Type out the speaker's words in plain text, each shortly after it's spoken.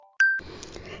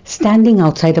Standing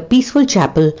outside a peaceful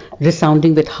chapel,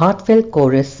 resounding with heartfelt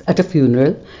chorus at a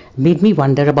funeral, made me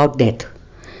wonder about death.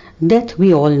 Death,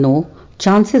 we all know,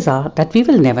 chances are that we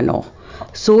will never know.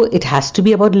 So it has to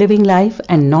be about living life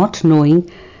and not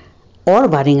knowing or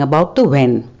worrying about the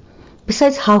when.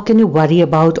 Besides, how can you worry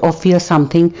about or fear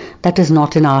something that is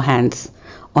not in our hands?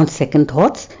 On second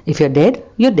thoughts, if you're dead,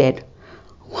 you're dead.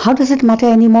 How does it matter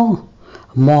anymore?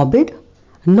 Morbid?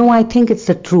 No, I think it's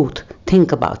the truth.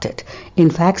 Think about it. In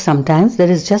fact, sometimes there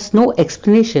is just no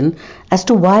explanation as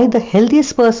to why the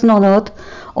healthiest person on earth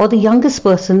or the youngest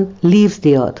person leaves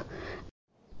the earth.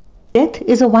 Death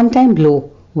is a one-time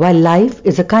blow, while life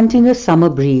is a continuous summer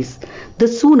breeze. The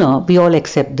sooner we all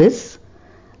accept this,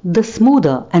 the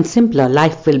smoother and simpler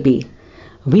life will be.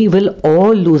 We will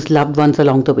all lose loved ones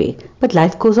along the way, but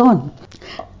life goes on.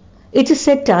 It is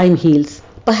said time heals.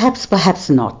 Perhaps, perhaps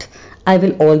not. I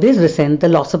will always resent the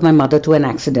loss of my mother to an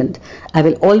accident. I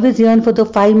will always yearn for the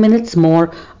 5 minutes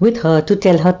more with her to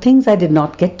tell her things I did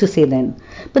not get to say then.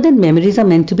 But then memories are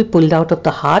meant to be pulled out of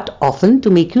the heart, often to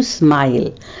make you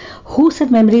smile. Who said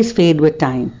memories fade with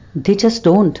time? They just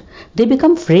don't. They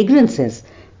become fragrances.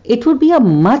 It would be a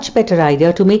much better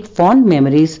idea to make fond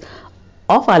memories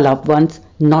of our loved ones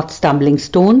not stumbling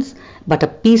stones, but a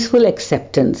peaceful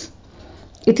acceptance.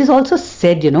 It is also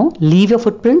said, leave your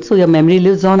footprint so your memory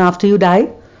lives on after you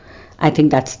die. I think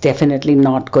that's definitely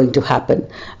not going to happen.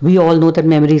 We all know that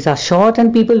memories are short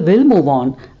and people will move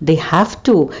on. They have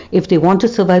to if they want to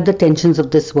survive the tensions of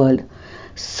this world.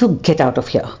 So get out of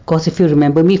here. Because if you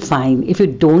remember me, fine. If you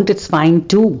don't, it's fine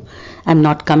too. I'm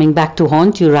not coming back to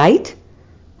haunt you, right?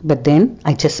 But then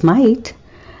I just might.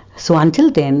 So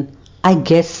until then, I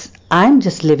guess I'm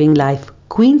just living life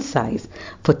queen size.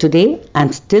 For today,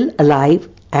 I'm still alive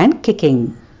and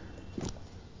kicking.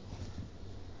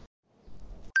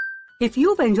 If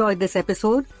you've enjoyed this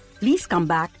episode, please come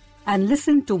back and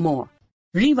listen to more.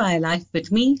 Rewire life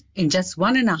with me in just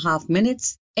 1.5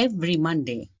 minutes every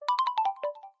Monday.